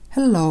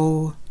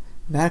Hello,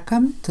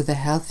 welcome to the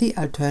Healthy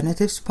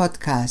Alternatives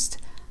podcast.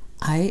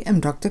 I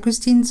am Dr.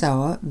 Christine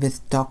Sauer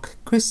with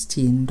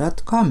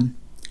DocChristine.com.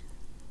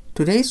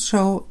 Today's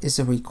show is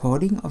a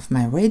recording of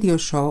my radio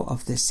show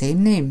of the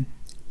same name.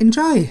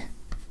 Enjoy!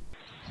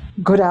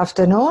 Good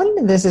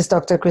afternoon, this is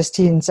Dr.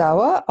 Christine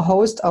Sauer,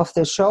 host of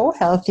the show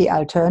Healthy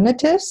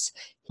Alternatives,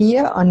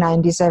 here on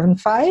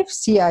 97.5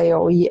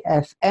 CIOE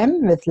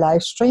FM with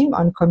live stream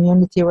on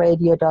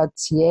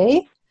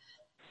communityradio.ca.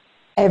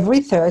 every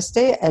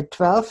Thursday at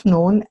 12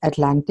 noon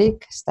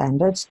Atlantic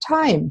Standard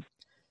Time.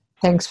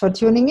 Thanks for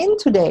tuning in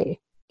today.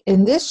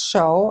 In this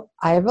show,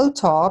 I will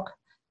talk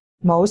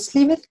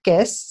mostly with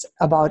guests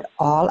about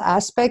all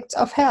aspects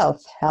of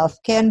health,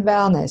 healthcare and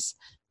wellness,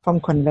 from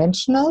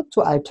conventional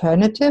to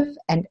alternative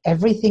and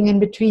everything in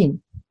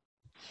between.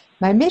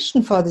 My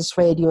mission for this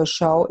radio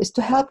show is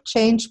to help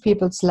change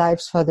people's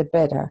lives for the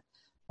better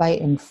by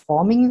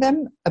informing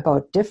them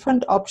about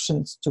different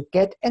options to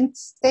get and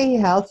stay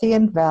healthy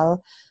and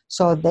well,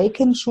 so they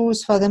can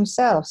choose for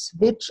themselves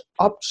which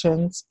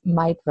options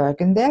might work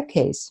in their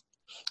case.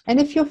 And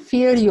if you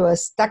feel you are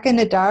stuck in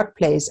a dark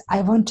place, I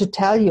want to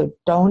tell you,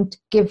 don't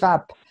give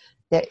up.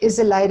 There is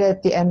a light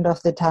at the end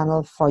of the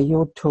tunnel for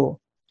you too.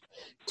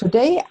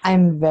 Today,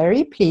 I'm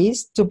very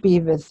pleased to be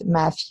with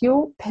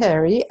Matthew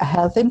Perry, a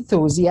health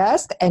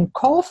enthusiast and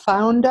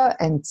co-founder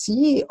and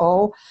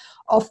CEO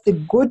of the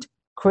Good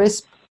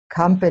Crisp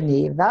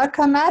Company.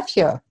 Welcome,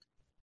 Matthew.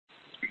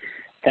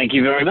 Thank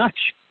you very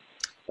much.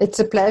 It's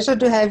a pleasure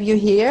to have you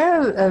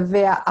here.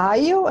 Where are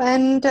you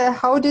and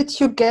how did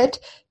you get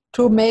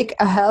to make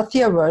a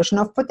healthier version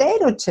of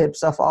potato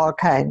chips of all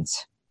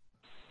kinds?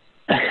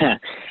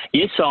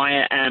 Yes,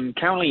 I am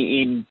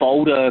currently in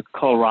Boulder,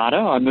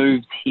 Colorado. I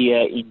moved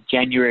here in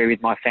January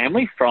with my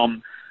family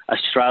from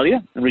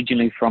Australia,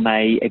 originally from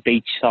a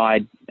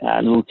beachside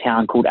little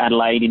town called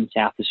Adelaide in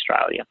South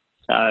Australia.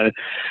 So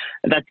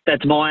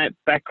that's my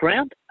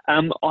background.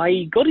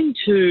 I got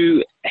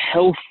into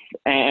health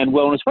and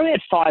wellness probably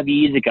about 5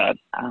 years ago.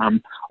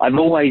 I've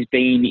always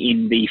been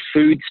in the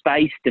food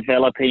space,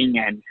 developing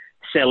and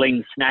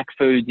selling snack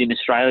foods in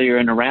Australia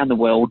and around the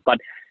world. But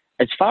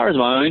as far as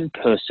my own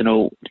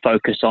personal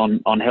focus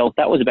on health,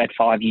 that was about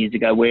 5 years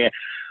ago, where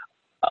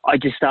I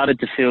just started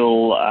to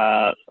feel,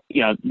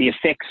 the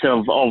effects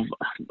of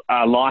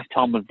a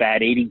lifetime of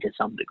bad eating to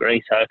some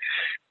degree. So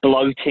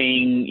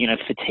bloating,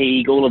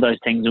 fatigue, all of those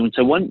things. And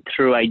so went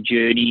through a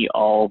journey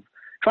of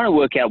trying to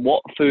work out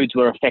what foods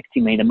were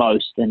affecting me the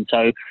most. And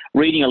so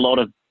reading a lot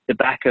of the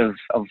back of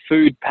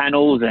food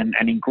panels and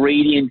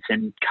ingredients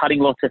and cutting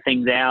lots of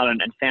things out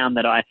and found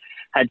that I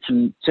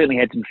certainly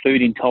had some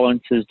food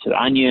intolerances to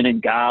onion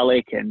and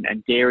garlic and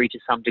dairy to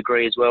some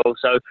degree as well.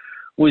 So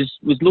was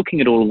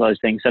looking at all of those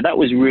things. So that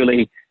was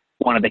really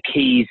one of the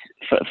keys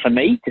for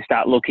me to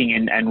start looking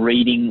and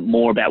reading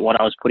more about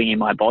what I was putting in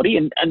my body.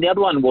 And the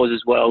other one was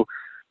as well,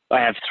 I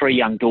have 3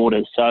 young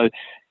daughters. So,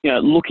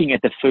 looking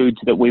at the foods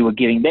that we were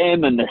giving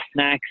them and the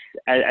snacks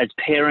as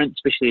parents,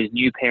 especially as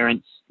new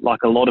parents,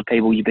 like a lot of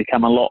people, you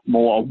become a lot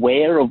more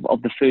aware of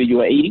the food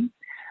you are eating.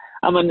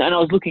 And I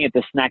was looking at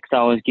the snacks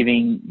I was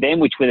giving them,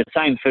 which were the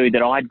same food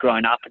that I'd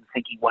grown up, and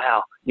thinking,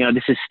 wow,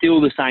 this is still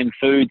the same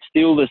food,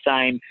 still the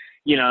same,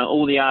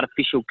 all the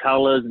artificial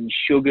colours and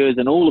sugars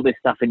and all of this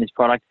stuff in this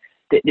product.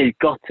 There's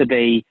got to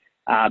be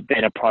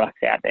better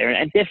products out there.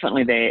 And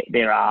definitely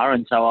there are.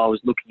 And so I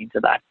was looking into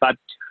that. But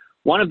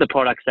one of the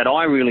products that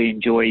I really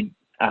enjoyed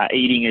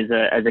eating as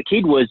a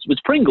kid was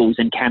Pringles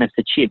and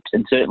canister chips.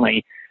 And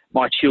certainly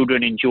my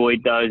children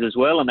enjoyed those as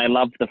well. And they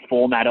loved the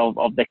format of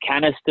the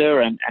canister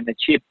and the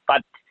chip.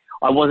 But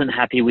I wasn't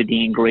happy with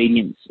the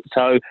ingredients.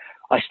 So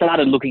I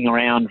started looking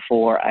around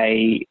for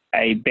a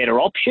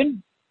better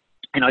option.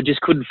 And I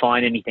just couldn't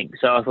find anything.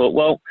 So I thought,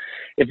 well,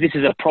 if this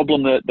is a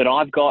problem that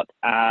I've got,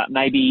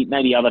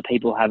 maybe other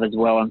people have as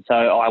well. And so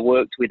I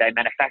worked with a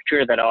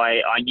manufacturer that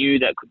I knew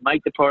that could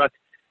make the product.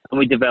 And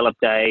we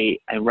developed a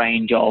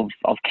range of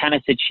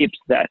canister chips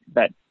that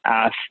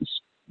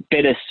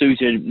better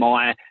suited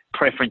my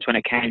preference when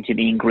it came to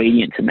the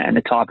ingredients and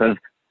the type of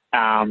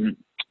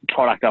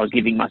product I was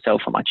giving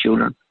myself and my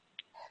children.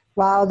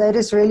 Wow, that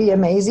is really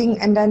amazing.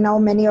 And I know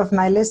many of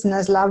my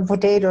listeners love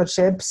potato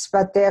chips,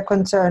 but they're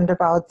concerned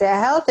about their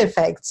health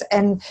effects.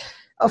 And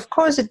of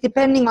course,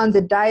 depending on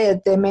the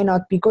diet, they may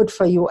not be good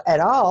for you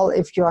at all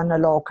if you're on a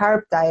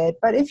low-carb diet.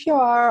 But if you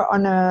are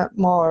on a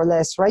more or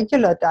less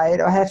regular diet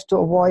or have to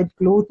avoid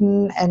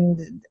gluten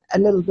and a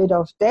little bit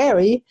of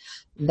dairy,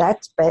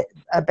 that's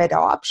a better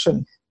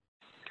option.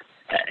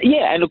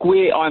 And look,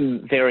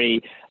 I'm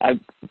very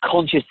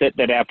conscious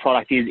that our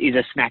product is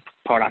a snack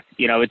product.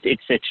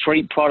 It's a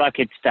treat product.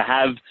 It's to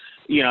have,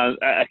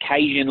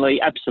 occasionally,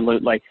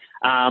 absolutely.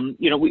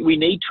 We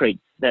need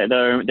treats.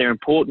 They're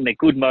important. They're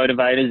good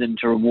motivators and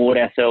to reward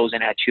ourselves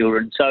and our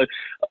children. So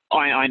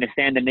I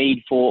understand the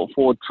need for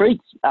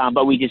treats,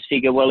 but we just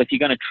figure, well, if you're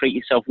going to treat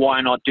yourself,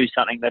 why not do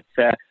something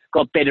that's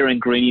got better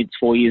ingredients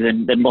for you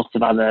than lots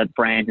of other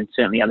brands and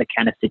certainly other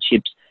canister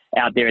chips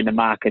out there in the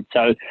market.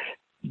 So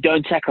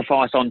don't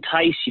sacrifice on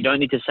taste. You don't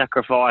need to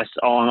sacrifice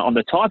on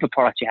the type of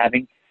product you're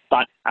having.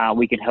 but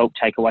we can help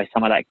take away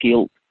some of that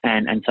guilt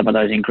and some of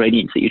those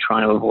ingredients that you're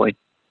trying to avoid.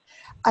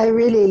 I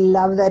really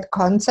love that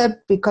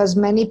concept, because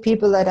many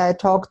people that I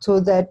talk to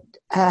that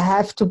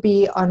have to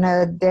be on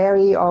a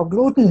dairy or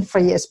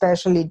gluten-free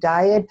especially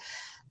diet,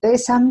 they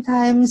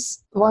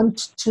sometimes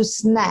want to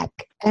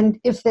snack. And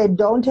if they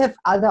don't have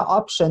other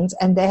options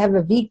and they have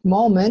a weak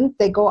moment,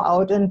 they go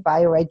out and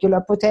buy regular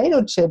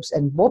potato chips,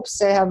 and whoops,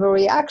 they have a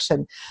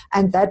reaction.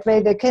 And that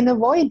way they can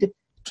avoid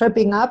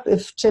tripping up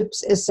if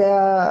chips is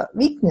a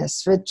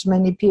weakness, which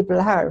many people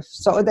have.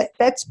 So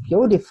that's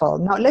beautiful.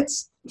 Now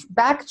let's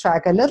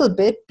backtrack a little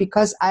bit,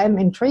 because I'm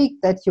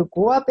intrigued that you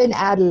grew up in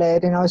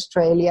Adelaide in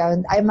Australia,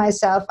 and I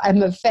myself,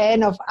 I'm a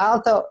fan of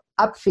Arthur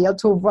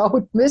Upfield, who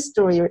wrote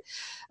mystery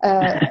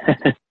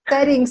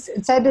settings,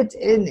 set it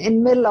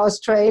in middle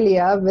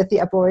Australia with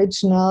the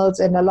Aboriginals,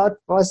 and a lot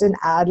was in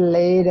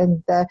Adelaide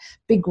and the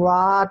Big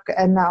Rock,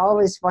 and I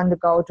always want to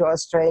go to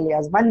Australia.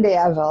 One day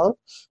I will.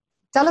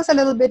 Tell us a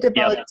little bit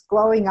about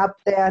growing up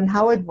there and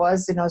how it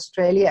was in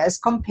Australia as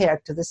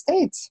compared to the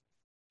States.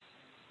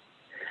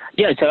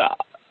 Yeah, so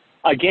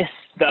I guess,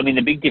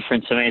 the big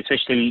difference,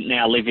 especially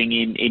now living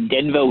in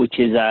Denver, which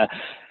is a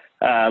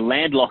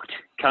landlocked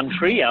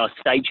country, our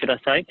state, should I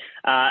say,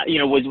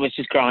 was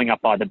just growing up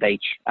by the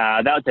beach.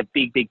 That was a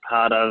big, big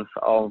part of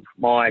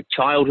my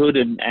childhood,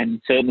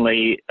 and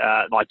certainly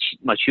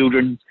my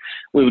children.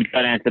 We would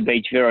go down to the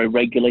beach very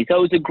regularly. So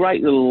it was a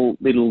great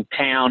little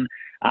town.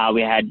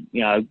 We had,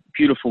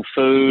 beautiful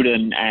food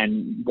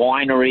and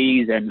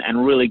wineries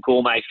and really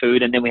gourmet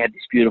food. And then we had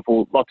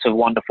lots of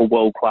wonderful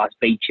world-class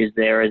beaches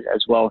there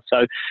as well.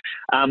 So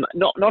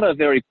not a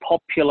very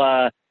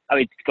popular,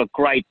 it's got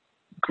great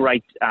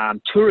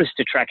tourist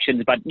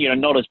attractions, but,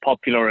 not as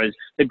popular as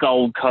the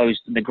Gold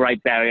Coast and the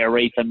Great Barrier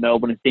Reef and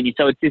Melbourne and Sydney.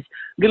 So it's this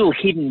little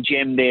hidden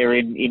gem there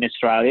in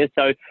Australia.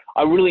 So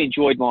I really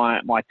enjoyed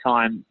my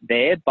time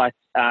there. But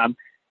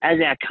as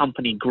our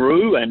company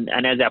grew and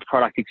as our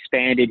product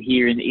expanded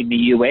here in the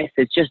US,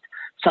 there's just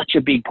such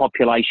a big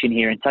population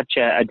here and such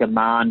a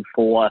demand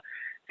for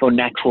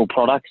natural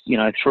products,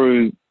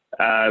 through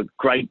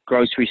great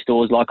grocery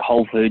stores like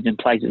Whole Foods and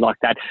places like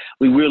that.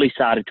 We really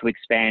started to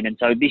expand. And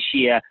so this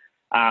year,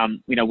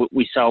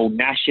 we sold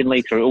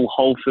nationally through all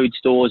Whole Food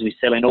stores. We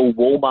sell in all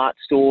Walmart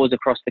stores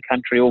across the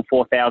country, all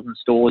 4,000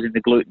 stores in the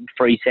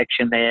gluten-free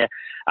section there.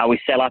 We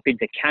sell up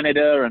into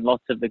Canada and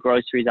lots of the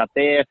groceries up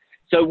there.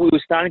 So we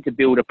were starting to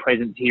build a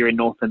presence here in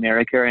North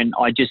America, and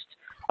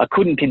I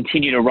couldn't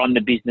continue to run the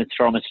business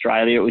from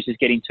Australia. It was just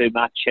getting too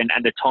much, and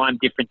the time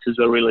differences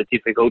were really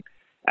difficult.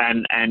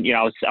 And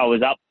I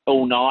was up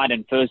all night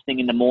and first thing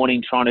in the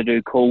morning trying to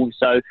do calls.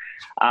 So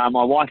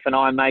my wife and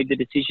I made the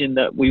decision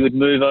that we would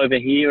move over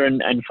here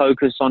and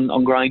focus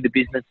on growing the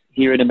business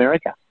here in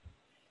America.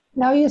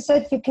 Now, you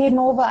said you came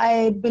over,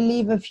 I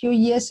believe, a few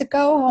years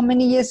ago. How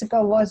many years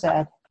ago was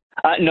that?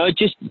 No,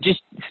 just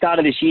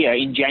started this year.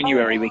 In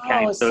January we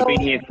came. So we've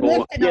been here for...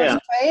 lived in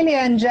Australia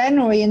in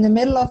January, in the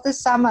middle of the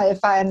summer,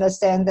 if I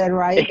understand that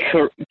right.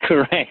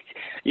 Correct.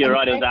 You're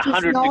right. It was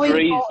 100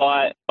 degrees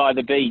by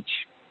the beach.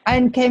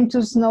 And came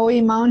to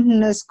snowy,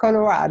 mountainous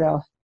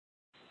Colorado.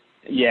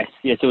 Yes.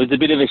 It was a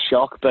bit of a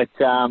shock, but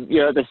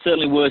there's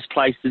certainly worse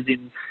places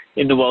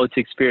in the world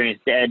to experience.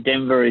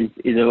 Denver is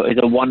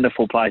a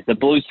wonderful place. The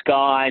blue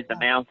skies, the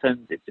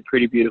mountains, it's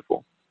pretty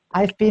beautiful.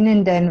 I've been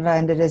in Denver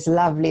and it is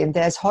lovely, and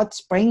there's hot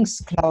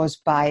springs close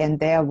by and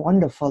they are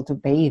wonderful to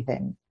bathe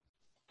in.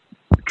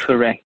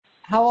 Correct.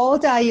 How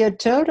old are your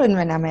children,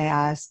 when I may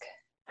ask?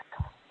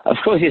 Of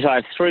course, yes. I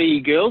have 3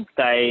 girls.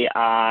 They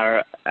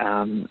are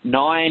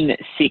 9,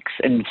 6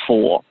 and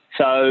 4.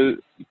 So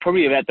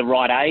probably about the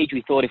right age.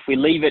 We thought if we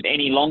leave it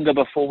any longer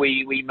before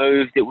we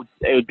moved, it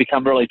would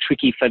become really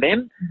tricky for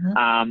them.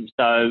 Mm-hmm.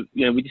 So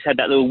we just had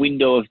that little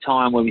window of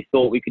time where we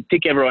thought we could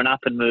pick everyone up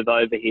and move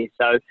over here.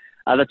 So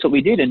that's what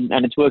we did, and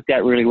it's worked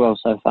out really well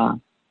so far.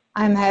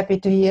 I'm happy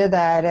to hear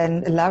that,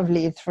 and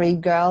lovely 3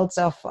 girls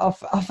of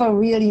a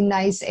really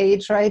nice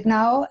age right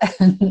now.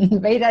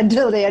 Wait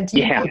until they are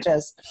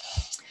teenagers.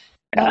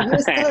 Yeah.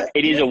 Now,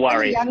 it is a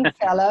worry. Young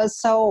fella,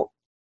 so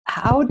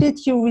how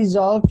did you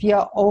resolve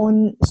your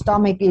own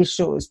stomach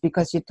issues?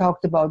 Because you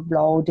talked about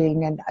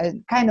bloating and a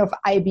kind of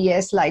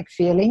IBS-like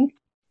feeling.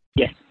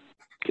 Yes,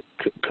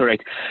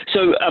 correct.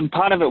 So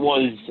part of it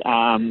was...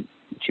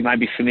 which you may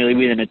be familiar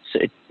with, and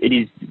it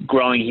is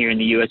growing here in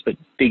the US, but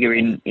bigger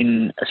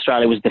in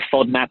Australia, was the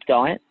FODMAP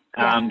diet.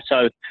 Yeah.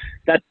 So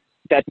that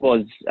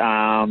was,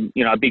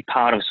 a big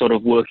part of sort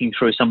of working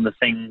through some of the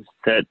things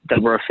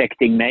that were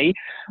affecting me,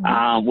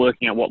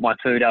 working out what my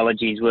food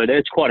allergies were.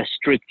 It's quite a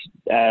strict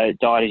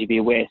diet, as you'd be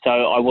aware. So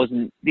I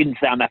didn't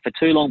stay on that for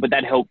too long, but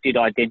that did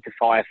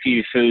identify a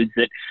few foods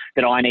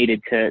that I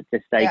needed to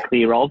stay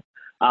clear of.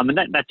 And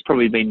that's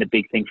probably been the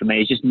big thing for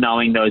me, is just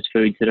knowing those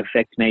foods that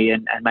affect me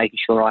and making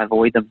sure I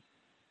avoid them.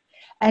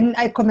 And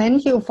I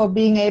commend you for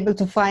being able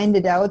to find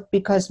it out,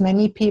 because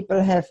many people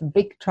have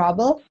big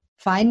trouble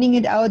finding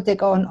it out. They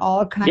go on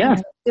all kinds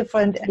of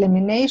different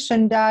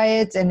elimination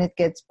diets, and it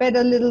gets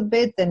better a little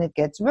bit, then it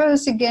gets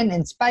worse again.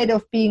 In spite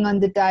of being on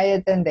the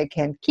diet, then they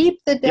can't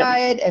keep the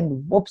diet,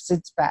 and whoops,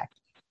 it's back.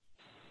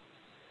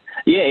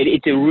 Yeah,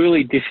 it's a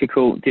really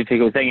difficult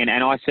thing, and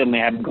I certainly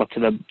haven't got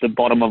to the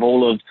bottom of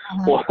all of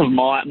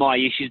my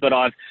issues, but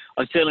I've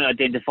certainly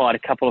identified a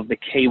couple of the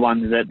key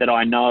ones that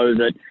I know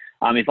that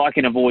if I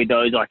can avoid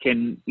those, I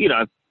can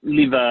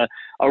live a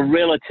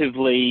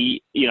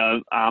relatively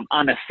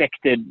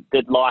unaffected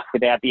life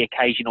without the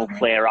occasional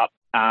flare up.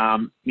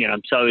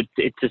 So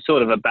it's a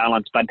sort of a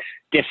balance, but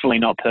definitely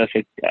not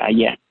perfect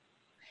yet.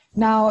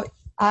 Now,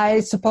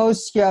 I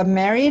suppose you're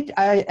married.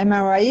 Am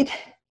I right?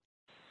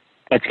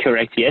 That's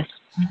correct, yes.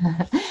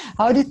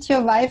 How did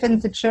your wife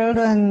and the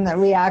children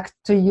react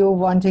to you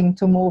wanting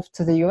to move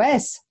to the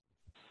US?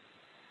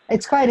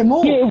 It's quite a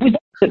move. Yeah,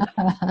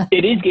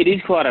 it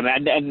is quite a move,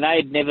 and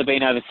they'd never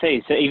been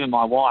overseas. So even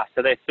my wife,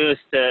 so their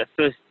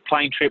first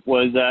plane trip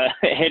was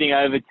heading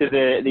over to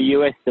the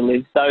US to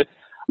live. So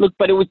look,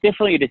 but it was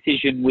definitely a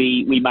decision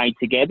we made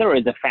together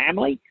as a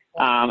family,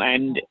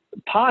 and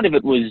part of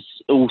it was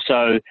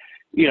also,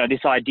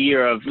 this idea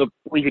of, look,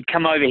 we could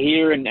come over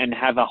here and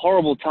have a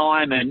horrible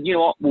time, and you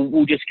know what,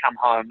 we'll just come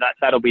home.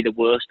 That'll be the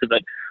worst of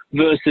it,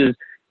 versus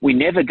we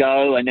never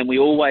go, and then we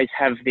always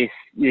have this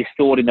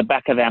thought in the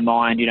back of our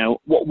mind,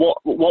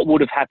 what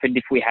would have happened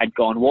if we had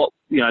gone?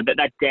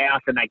 That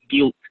doubt and that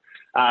guilt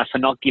for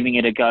not giving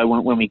it a go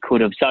when we could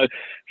have. So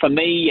for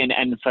me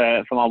and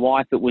for my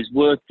wife, it was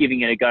worth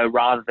giving it a go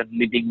rather than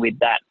living with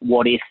that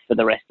what if for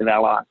the rest of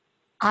our lives.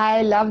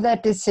 I love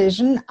that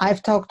decision.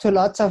 I've talked to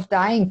lots of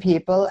dying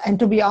people, and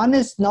to be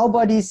honest,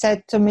 nobody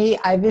said to me,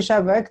 I wish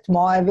I worked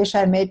more, I wish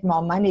I made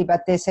more money,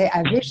 but they say,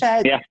 I wish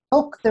I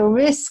took the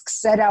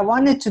risks that I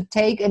wanted to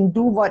take and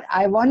do what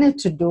I wanted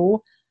to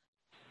do.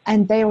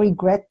 And they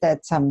regret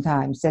that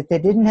sometimes, that they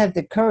didn't have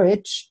the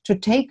courage to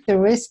take the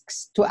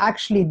risks to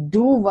actually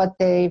do what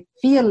they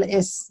feel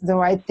is the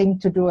right thing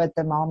to do at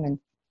the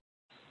moment.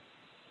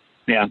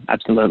 Yeah,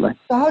 absolutely.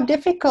 So how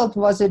difficult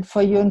was it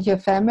for you and your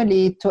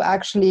family to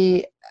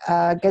actually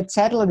get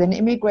settled and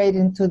immigrate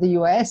into the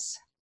US?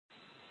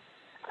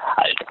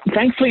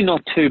 Thankfully,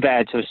 not too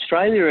bad. So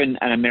Australia and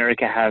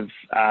America have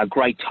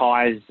great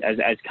ties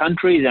as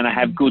countries, and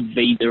have good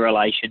visa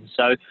relations.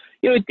 So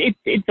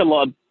it's a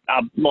lot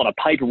of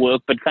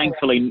paperwork, but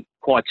thankfully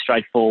quite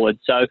straightforward.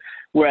 So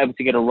we're able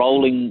to get a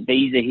rolling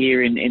visa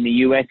here in the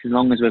US as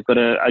long as we've got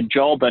a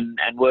job and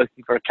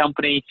working for a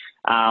company.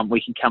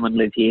 We can come and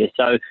live here.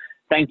 So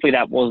thankfully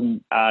that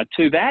wasn't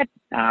too bad.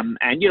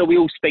 And we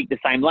all speak the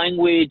same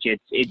language.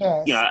 It's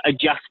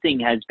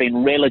adjusting has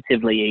been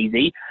relatively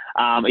easy.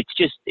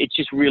 It's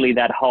just really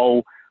that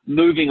whole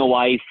moving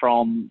away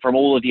from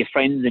all of your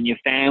friends and your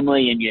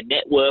family and your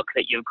network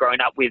that you've grown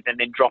up with, and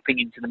then dropping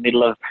into the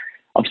middle of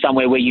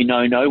somewhere where you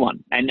know no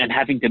one, and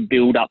having to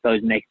build up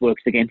those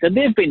networks again. So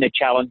they've been the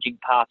challenging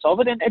parts of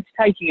it, and it's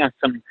taking us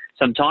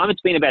some time.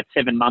 It's been about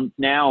 7 months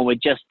now, and we're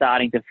just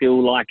starting to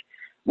feel like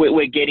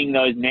we're getting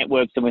those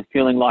networks, and we're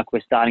feeling like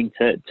we're starting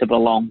to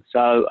belong.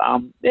 So,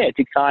 it's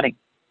exciting.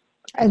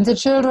 And the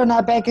children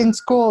are back in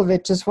school,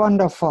 which is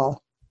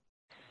wonderful.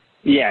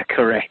 Yeah,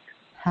 correct.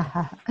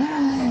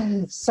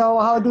 So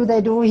how do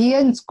they do here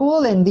in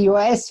school in the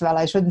US? Well,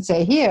 I shouldn't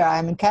say here.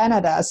 I'm in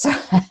Canada. So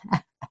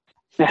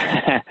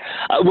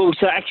Well,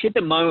 so actually at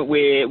the moment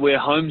we're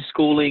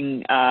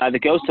homeschooling the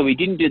girls. So we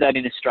didn't do that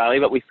in Australia,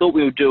 but we thought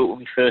we would do it when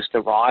we first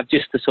arrived,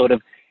 just to sort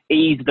of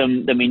ease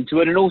them into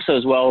it. And also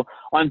as well,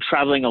 I'm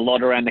traveling a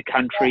lot around the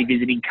country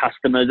visiting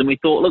customers, and we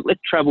thought, look,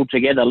 let's travel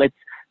together. Let's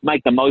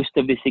make the most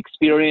of this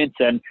experience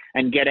and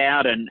get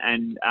out and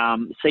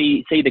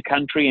see the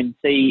country and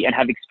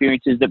have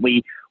experiences that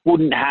we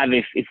wouldn't have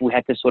if we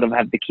had to sort of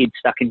have the kids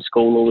stuck in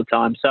school all the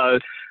time. So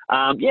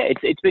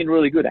it's been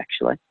really good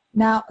actually.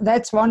 Now,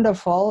 that's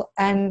wonderful.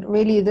 And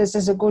really, this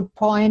is a good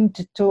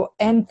point to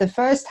end the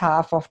first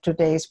half of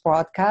today's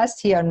broadcast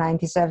here on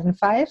 97.5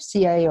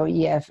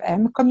 CIOE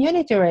FM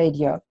Community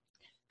Radio.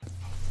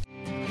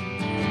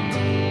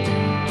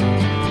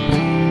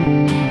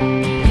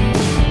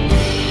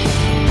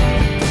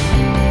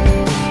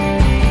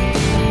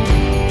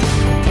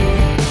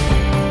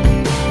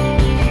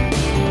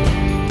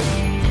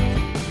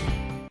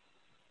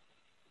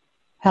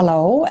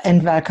 Hello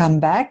and welcome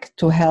back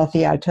to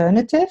Healthy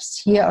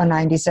Alternatives here on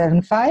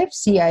 97.5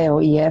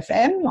 CIOE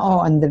FM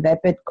or on the web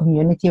at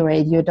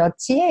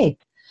communityradio.ca.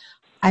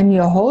 I'm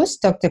your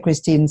host, Dr.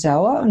 Christine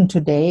Sauer, and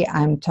today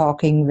I'm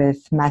talking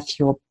with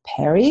Matthew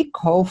Perry,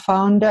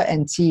 co-founder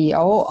and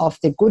CEO of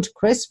the Good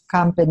Crisp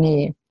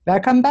Company.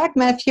 Welcome back,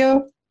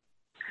 Matthew.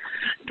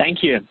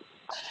 Thank you.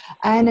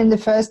 And in the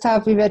first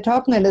half, we were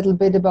talking a little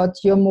bit about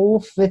your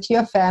move with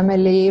your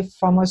family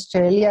from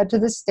Australia to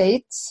the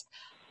States.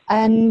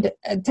 And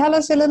tell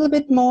us a little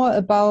bit more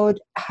about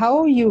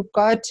how you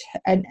got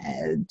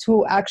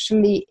to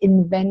actually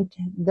invent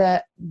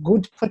the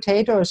Good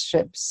Potato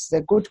Chips,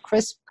 the Good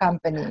Crisp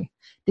Company.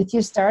 Did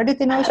you start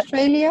it in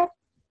Australia?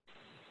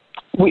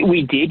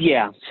 We did,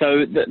 yeah.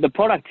 So the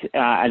product,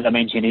 as I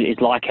mentioned,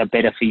 is like a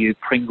Better For You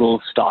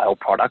Pringles style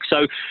product.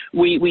 So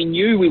we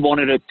knew we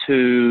wanted it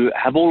to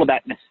have all of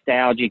that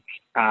nostalgic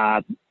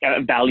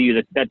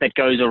value that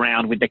goes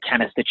around with the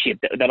canister chip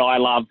that I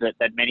love,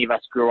 that many of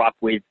us grew up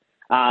with.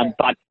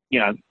 But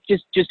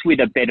just with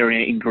a better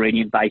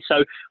ingredient base.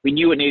 So we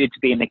knew it needed to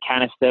be in the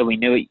canister. We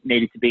knew it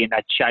needed to be in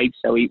that shape.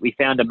 So we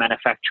found a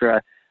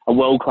manufacturer, a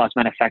world-class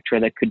manufacturer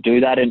that could do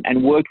that,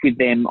 and worked with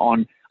them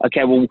on,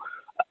 okay, well,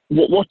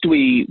 what do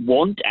we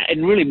want?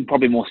 And really,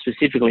 probably more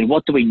specifically,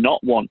 what do we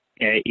not want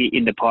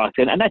in the product?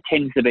 And that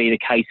tends to be the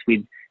case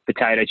with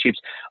potato chips.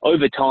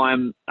 Over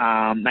time,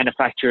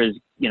 manufacturers,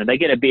 they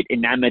get a bit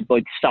enamored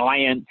with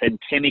science and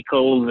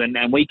chemicals,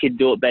 and we can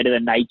do it better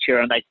than nature,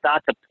 and they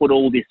start to put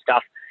all this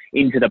stuff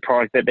into the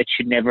product that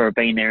should never have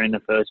been there in the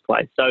first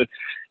place. So,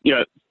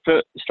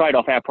 straight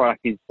off, our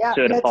product is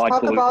certified.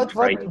 Let's talk about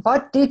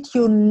what did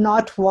you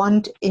not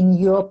want in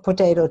your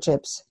potato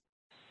chips?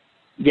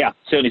 Yeah,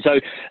 certainly. So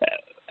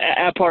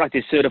our product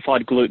is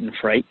certified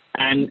gluten-free,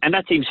 and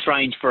that seems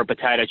strange for a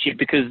potato chip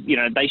because,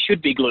 they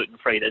should be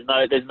gluten-free.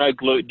 There's no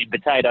gluten in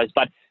potatoes,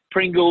 but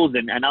Pringles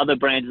and other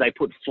brands, they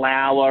put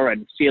flour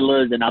and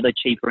fillers and other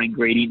cheaper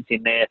ingredients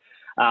in there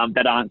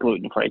that aren't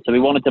gluten-free. So we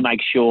wanted to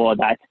make sure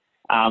that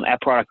our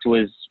product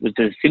was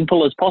as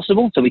simple as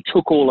possible. So we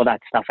took all of that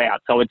stuff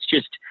out. So it's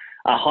just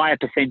a higher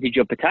percentage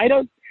of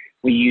potato.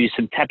 We use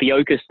some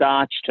tapioca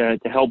starch to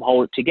help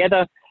hold it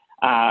together.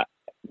 Our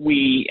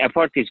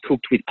product is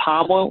cooked with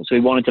palm oil. So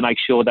we wanted to make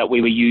sure that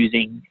we were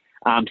using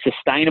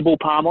sustainable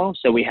palm oil.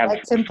 So we have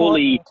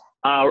fully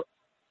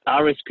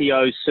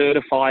RSPO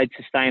certified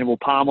sustainable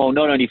palm oil,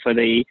 not only for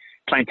the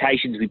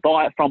plantations we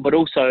buy it from, but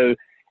also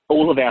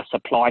all of our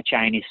supply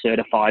chain is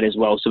certified as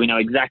well. So we know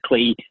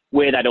exactly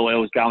where that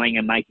oil is going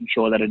and making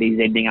sure that it is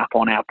ending up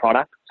on our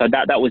product. So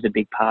that was a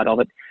big part of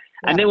it.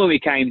 Yeah. And then when we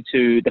came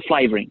to the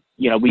flavoring,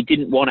 we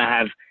didn't want to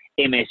have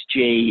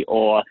MSG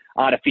or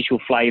artificial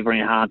flavor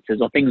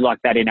enhancers or things like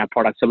that in our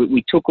product. So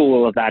we took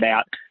all of that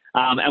out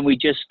and we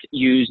just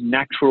used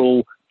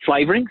natural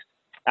flavorings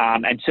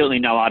and certainly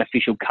no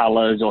artificial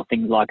colors or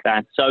things like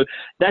that. So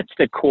that's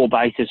the core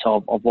basis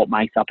of what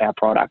makes up our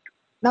product.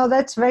 Now,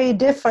 that's very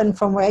different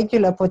from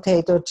regular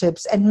potato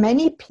chips. And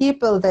many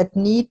people that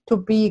need to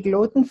be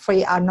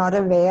gluten-free are not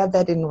aware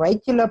that in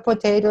regular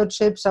potato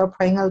chips or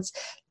Pringles,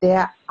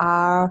 there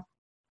are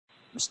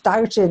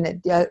starch in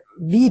it,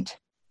 wheat,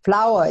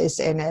 flour is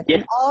in it. Yes,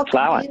 and all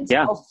flour, kinds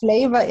of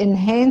flavor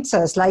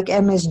enhancers like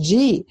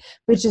MSG,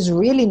 which is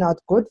really not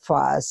good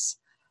for us.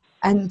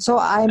 And so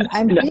I'm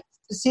pleased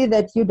to see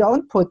that you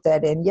don't put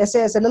that in. Yes,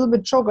 there's a little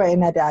bit sugar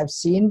in it I've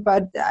seen,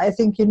 but I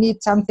think you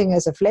need something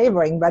as a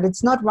flavoring, but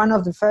it's not one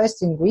of the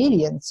first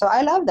ingredients. So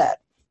I love that.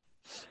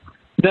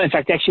 No, in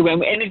fact, actually,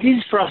 and it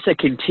is for us a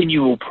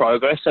continual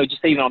progress. So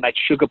just even on that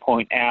sugar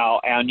point,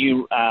 our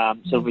new,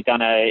 we've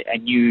done a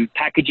new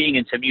packaging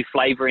and some new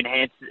flavor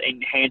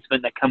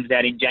enhancement that comes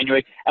out in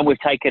January, and we've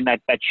taken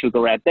that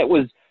sugar out. That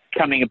was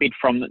coming a bit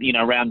from,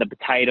 around the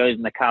potatoes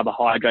and the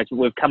carbohydrates.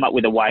 We've come up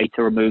with a way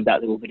to remove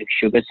that little bit of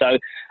sugar. So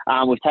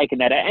we've taken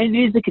that out, and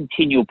it is a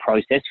continual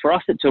process. For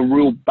us, it's a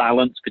real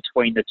balance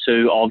between the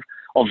two of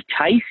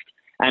taste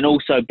and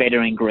also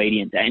better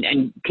ingredients.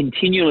 And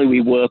continually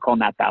we work on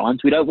that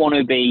balance. We don't want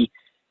to be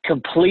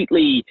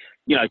completely,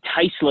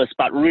 tasteless,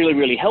 but really,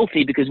 really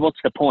healthy, because what's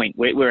the point?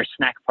 We're a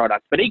snack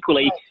product. But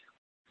equally,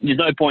 there's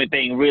no point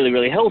being really,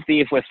 really healthy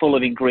if we're full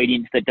of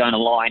ingredients that don't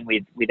align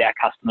with our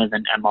customers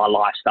and my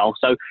lifestyle.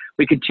 So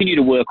we continue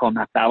to work on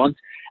that balance.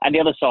 And the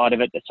other side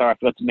of it, sorry, I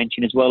forgot to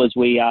mention as well, is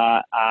we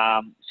are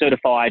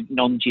certified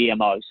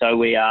non-GMO. So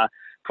we are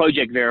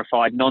project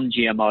verified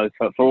non-GMO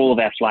for all of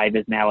our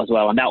flavors now as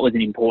well. And that was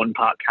an important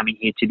part coming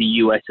here to the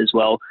US as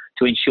well,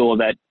 to ensure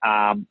that,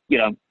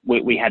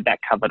 we had that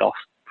covered off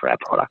for our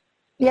product.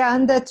 Yeah,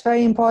 and that's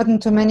very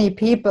important to many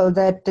people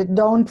that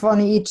don't want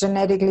to eat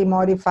genetically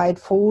modified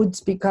foods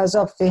because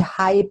of the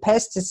high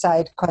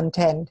pesticide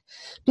content.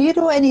 Do you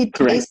do any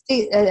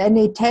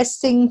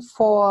testing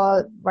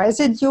for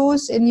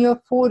residues in your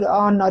food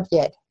or not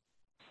yet?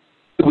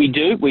 We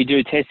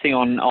do testing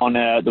on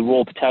the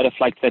raw potato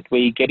flakes that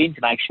we get in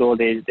to make sure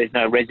there's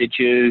no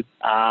residue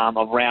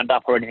of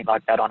Roundup or anything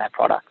like that on our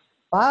products.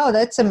 Wow,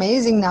 that's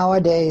amazing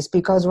nowadays,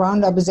 because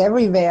Roundup is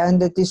everywhere and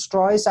it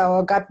destroys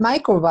our gut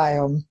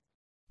microbiome.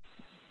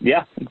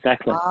 Yeah,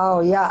 exactly.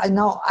 Wow, yeah, I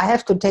know. I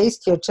have to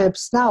taste your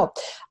chips. Now,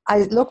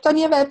 I looked on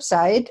your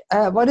website.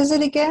 What is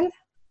it again?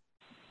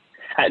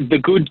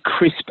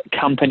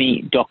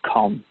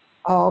 thegoodcrispcompany.com.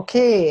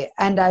 Okay,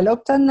 and I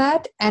looked on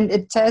that, and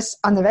it says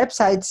on the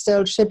website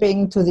still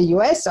shipping to the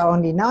US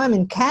only. Now I'm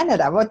in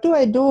Canada. What do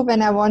I do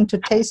when I want to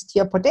taste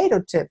your potato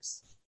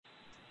chips?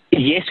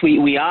 Yes,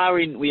 we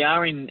are in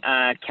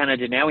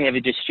Canada now. We have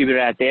a distributor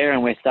out there,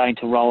 and we're starting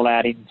to roll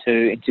out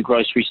into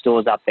grocery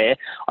stores up there.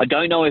 I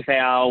don't know if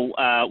our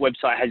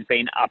website has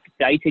been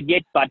updated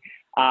yet, but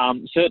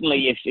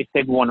certainly if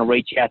people want to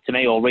reach out to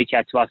me or reach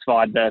out to us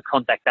via the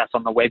contact us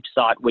on the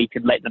website, we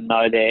can let them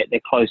know their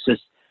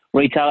closest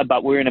retailer.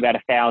 But we're in about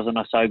 1,000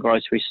 or so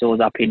grocery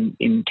stores up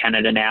in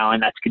Canada now,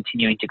 and that's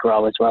continuing to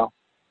grow as well.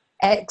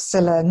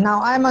 Excellent. Now,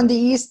 I'm on the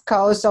East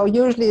Coast, so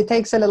usually it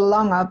takes a little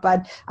longer,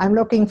 but I'm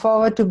looking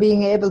forward to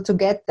being able to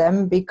get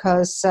them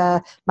because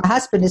my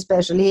husband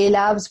especially, he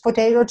loves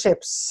potato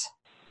chips.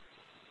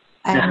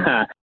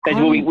 And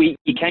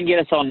You can get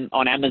us on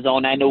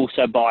Amazon and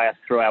also buy us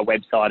through our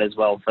website as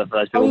well for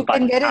those people. Oh, you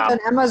can get it on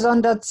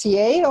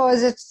Amazon.ca, or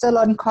is it still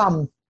on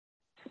 .com?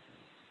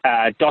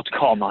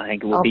 .com, I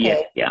think it will be.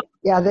 Yeah.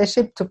 Yeah, they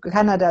ship to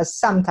Canada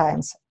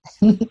sometimes.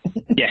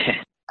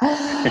 Yeah.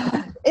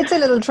 It's a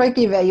little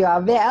tricky where you are.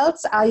 Where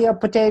else are your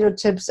potato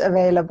chips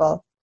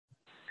available?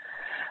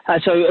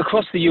 So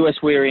across the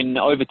US, we're in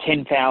over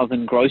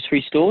 10,000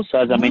 grocery stores. So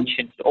as I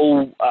mentioned,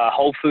 all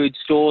Whole Food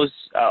stores,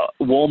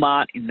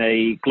 Walmart in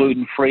the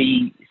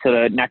gluten-free sort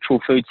of natural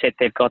food set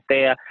they've got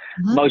there.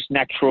 Most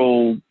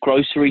natural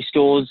grocery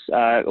stores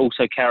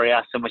also carry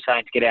us, and we're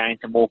starting to get out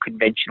into more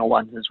conventional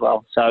ones as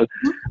well. So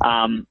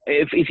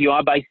if you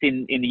are based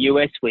in the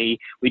US, we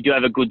do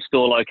have a good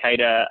store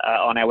locator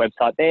on our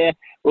website there.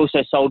 We're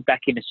also sold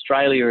back in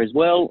Australia as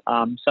well.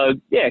 So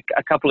yeah,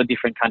 a couple of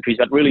different countries,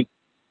 but really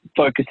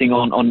focusing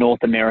on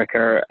North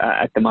America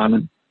at the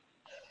moment.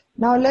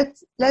 Now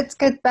let's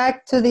get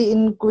back to the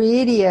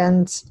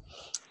ingredients.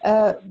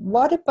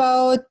 What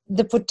about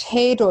the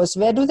potatoes?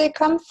 Where do they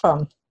come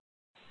from?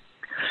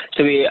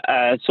 So we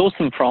source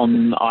them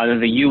from either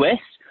the US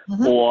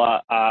or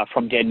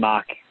from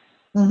Denmark,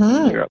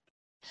 Europe.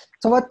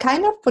 So what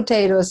kind of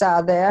potatoes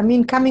are there? I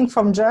mean, coming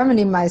from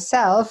Germany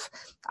myself,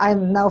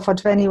 I'm now for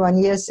 21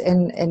 years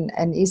in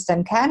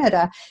Eastern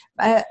Canada.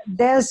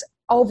 There's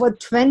over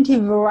 20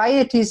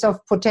 varieties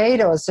of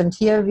potatoes. And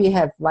here we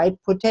have white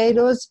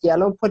potatoes,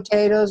 yellow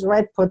potatoes,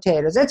 red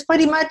potatoes. That's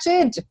pretty much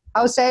it.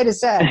 How sad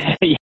is that?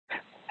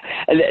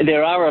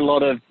 There are a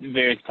lot of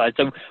various types.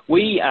 So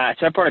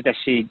our product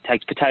actually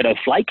takes potato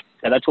flake.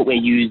 So that's what we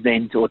use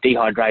then, or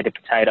dehydrated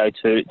potato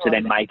to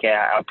then make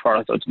our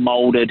product. So it's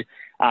molded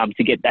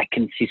to get that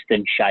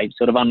consistent shape,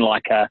 sort of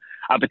unlike a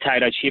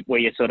potato chip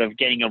where you're sort of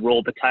getting a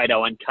raw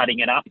potato and cutting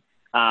it up.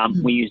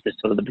 We use the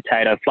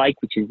potato flake,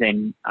 which is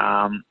then,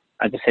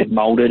 as I said,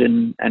 molded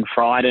and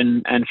fried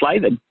and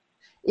flavored.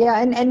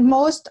 Yeah, and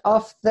most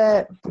of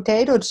the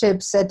potato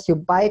chips that you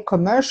buy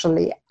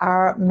commercially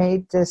are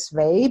made this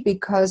way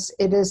because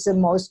it is the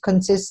most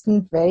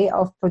consistent way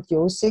of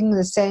producing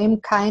the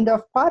same kind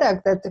of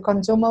product that the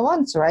consumer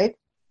wants, right?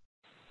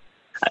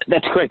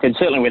 That's correct. And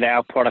certainly with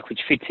our product,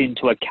 which fits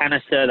into a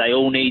canister, they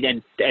all need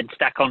and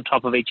stack on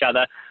top of each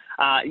other.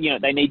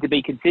 They need to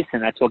be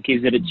consistent. That's what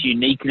gives it its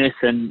uniqueness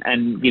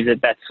and gives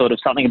it that sort of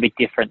something a bit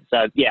different.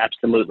 So, yeah,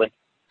 absolutely.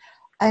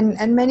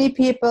 And many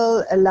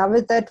people love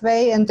it that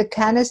way, and the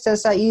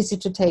canisters are easy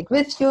to take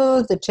with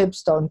you. The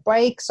chips don't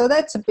break. So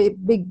that's a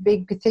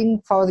big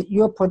thing for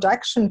your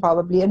production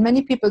probably. And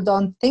many people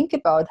don't think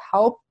about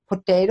how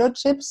potato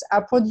chips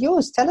are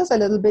produced. Tell us a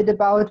little bit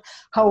about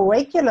how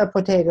regular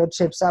potato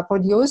chips are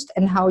produced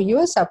and how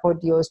yours are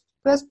produced.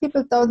 Because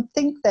people don't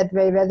think that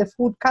way where the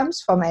food comes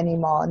from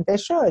anymore, and they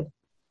should.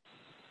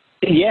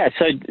 Yeah,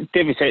 so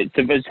Debbie said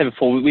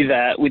before, with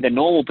a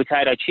normal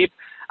potato chip,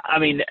 I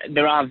mean,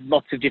 there are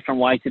lots of different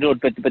ways to do it,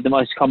 but the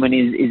most common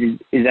is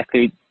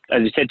exactly,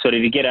 as you said, sort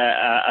of you get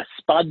a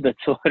spud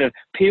that's sort of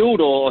peeled,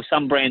 or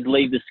some brands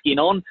leave the skin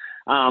on.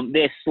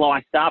 They're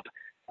sliced up,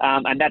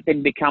 and that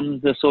then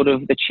becomes the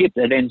chip.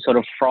 They're then sort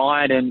of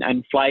fried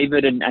and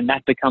flavoured, and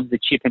that becomes the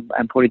chip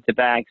and put into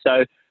bag.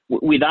 So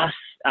with us,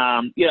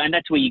 and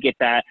that's where you get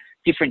that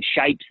different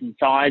shapes and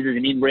sizes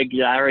and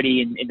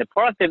irregularity in the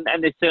product,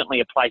 and there's certainly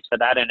a place for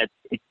that, and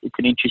it's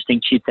an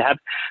interesting chip to have.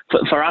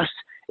 For us,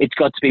 it's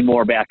got to be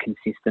more about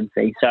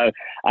consistency. So,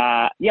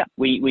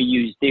 we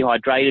use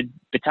dehydrated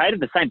potato,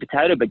 the same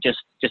potato, but just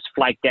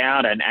flaked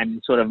out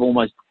and sort of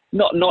almost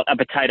not a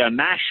potato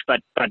mash,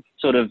 but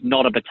sort of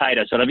not a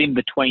potato, sort of in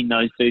between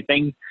those two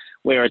things,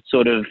 where it's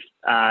sort of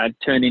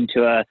turned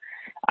into a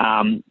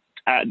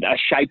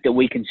shape that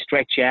we can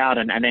stretch out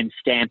and then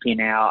stamp in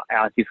our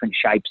different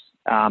shapes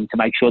to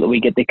make sure that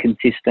we get the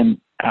consistent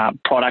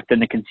product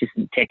and the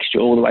consistent texture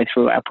all the way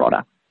through our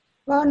product.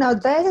 Well, now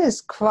that is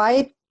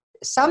quite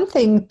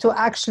something to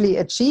actually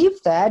achieve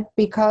that,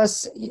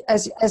 because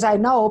as I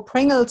know,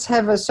 Pringles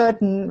have a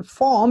certain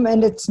form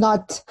and it's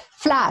not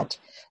flat.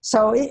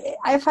 So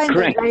I find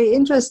it very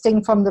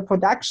interesting from the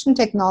production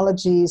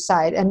technology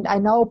side. And I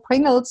know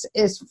Pringles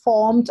is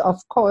formed, of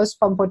course,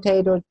 from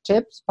potato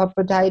chips or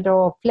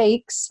potato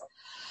flakes,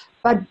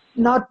 but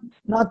not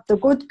the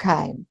good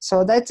kind.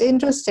 So that's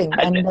interesting.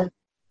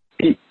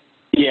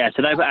 Yeah,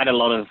 so they've added a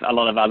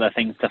lot of other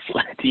things to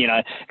flat,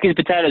 because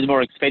potato is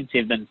more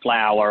expensive than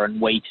flour and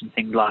wheat and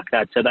things like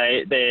that. So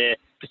their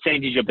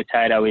percentage of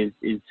potato is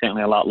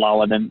certainly a lot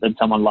lower than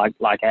someone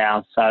like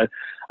ours. So,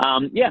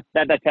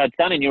 that's how it's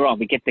done. And you're right,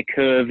 we get the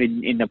curve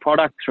in the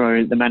product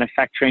through the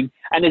manufacturing.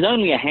 And there's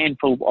only a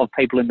handful of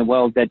people in the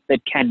world that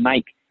can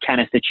make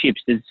canister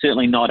chips. It's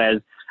certainly not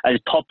as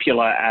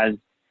popular as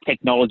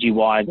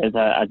technology-wise as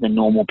a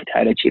normal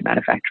potato chip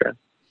manufacturer.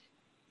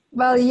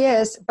 Well,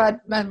 yes,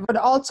 but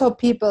also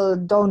people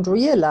don't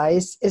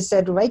realize is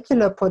that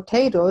regular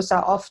potatoes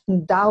are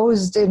often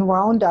doused in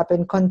Roundup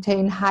and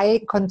contain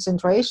high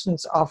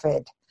concentrations of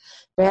it,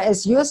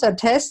 whereas yours are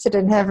tested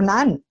and have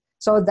none.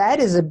 So that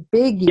is a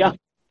biggie,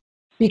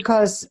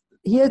 because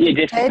here the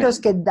Yeah, potatoes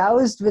get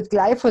doused with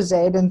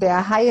glyphosate, and they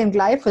are high in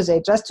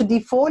glyphosate just to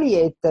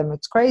defoliate them.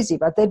 It's crazy,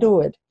 but they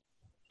do it.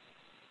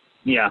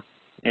 Yeah,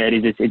 it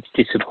is. It's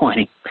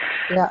disappointing.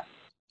 Yeah.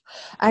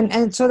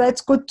 And so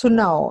that's good to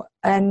know.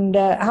 And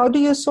how do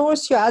you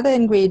source your other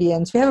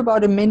ingredients? We have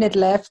about a minute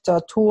left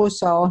or two,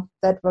 so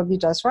that will be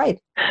just right.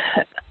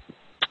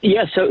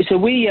 Yeah, so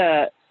we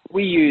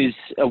use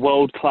a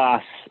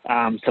world-class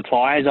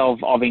suppliers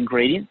of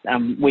ingredients.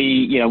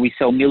 We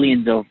sell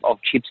millions of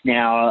chips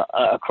now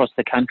across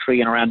the country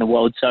and around the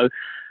world. So,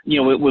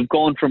 we've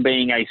gone from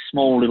being a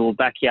small little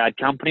backyard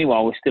company,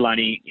 while we're still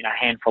only a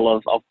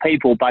handful of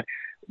people, but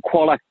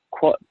product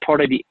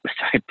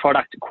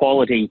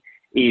quality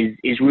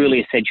is really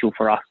essential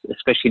for us,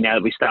 especially now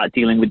that we start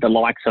dealing with the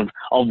likes of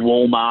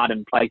Walmart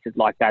and places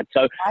like that.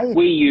 So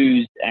we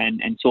use and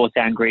source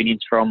our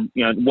ingredients from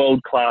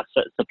world-class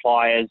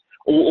suppliers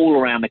all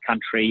around the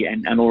country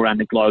and all around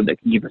the globe that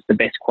can give us the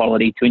best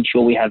quality to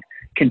ensure we have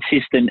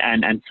consistent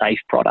and safe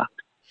product.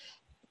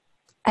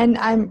 And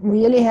I'm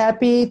really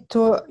happy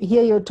to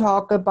hear you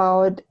talk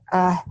about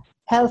a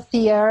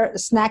healthier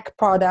snack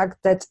product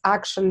that's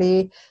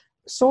actually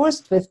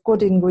sourced with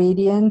good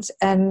ingredients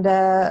and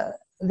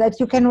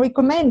that you can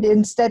recommend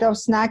instead of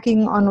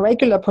snacking on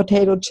regular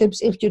potato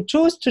chips. If you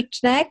choose to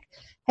snack,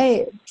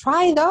 hey,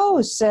 try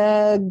those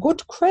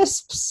Good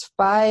Crisps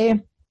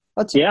by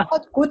what's it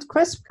called? Good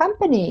Crisp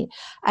Company.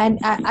 And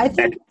I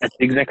think that's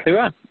exactly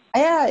right.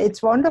 Yeah,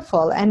 it's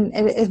wonderful. And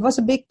it was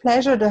a big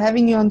pleasure to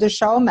having you on the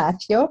show,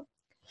 Matthew.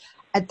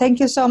 And thank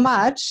you so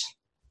much.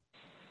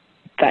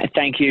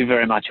 Thank you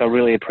very much. I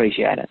really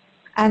appreciate it.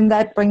 And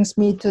that brings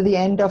me to the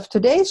end of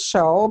today's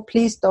show.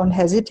 Please don't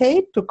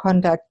hesitate to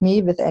contact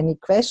me with any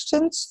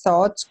questions,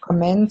 thoughts,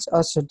 comments,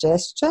 or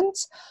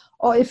suggestions.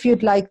 Or if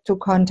you'd like to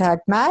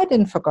contact Matt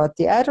and forgot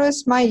the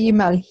address, my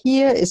email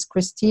here is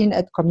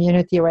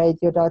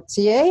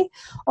christine@communityradio.ca,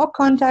 or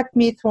contact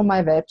me through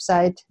my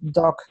website,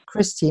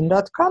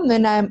 docchristine.com,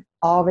 and I'm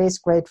always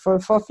grateful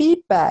for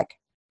feedback.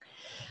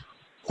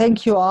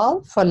 Thank you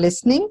all for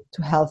listening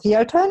to Healthy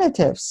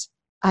Alternatives.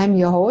 I'm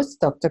your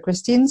host, Dr.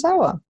 Christine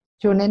Sauer.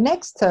 Tune in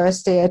next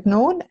Thursday at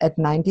noon at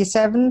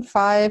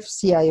 97.5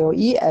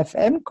 CIOE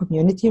FM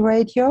Community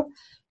Radio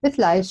with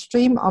live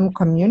stream on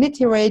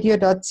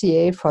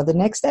communityradio.ca for the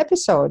next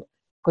episode.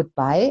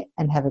 Goodbye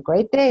and have a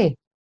great day.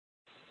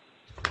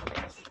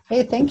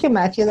 Hey, thank you,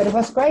 Matthew. That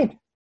was great.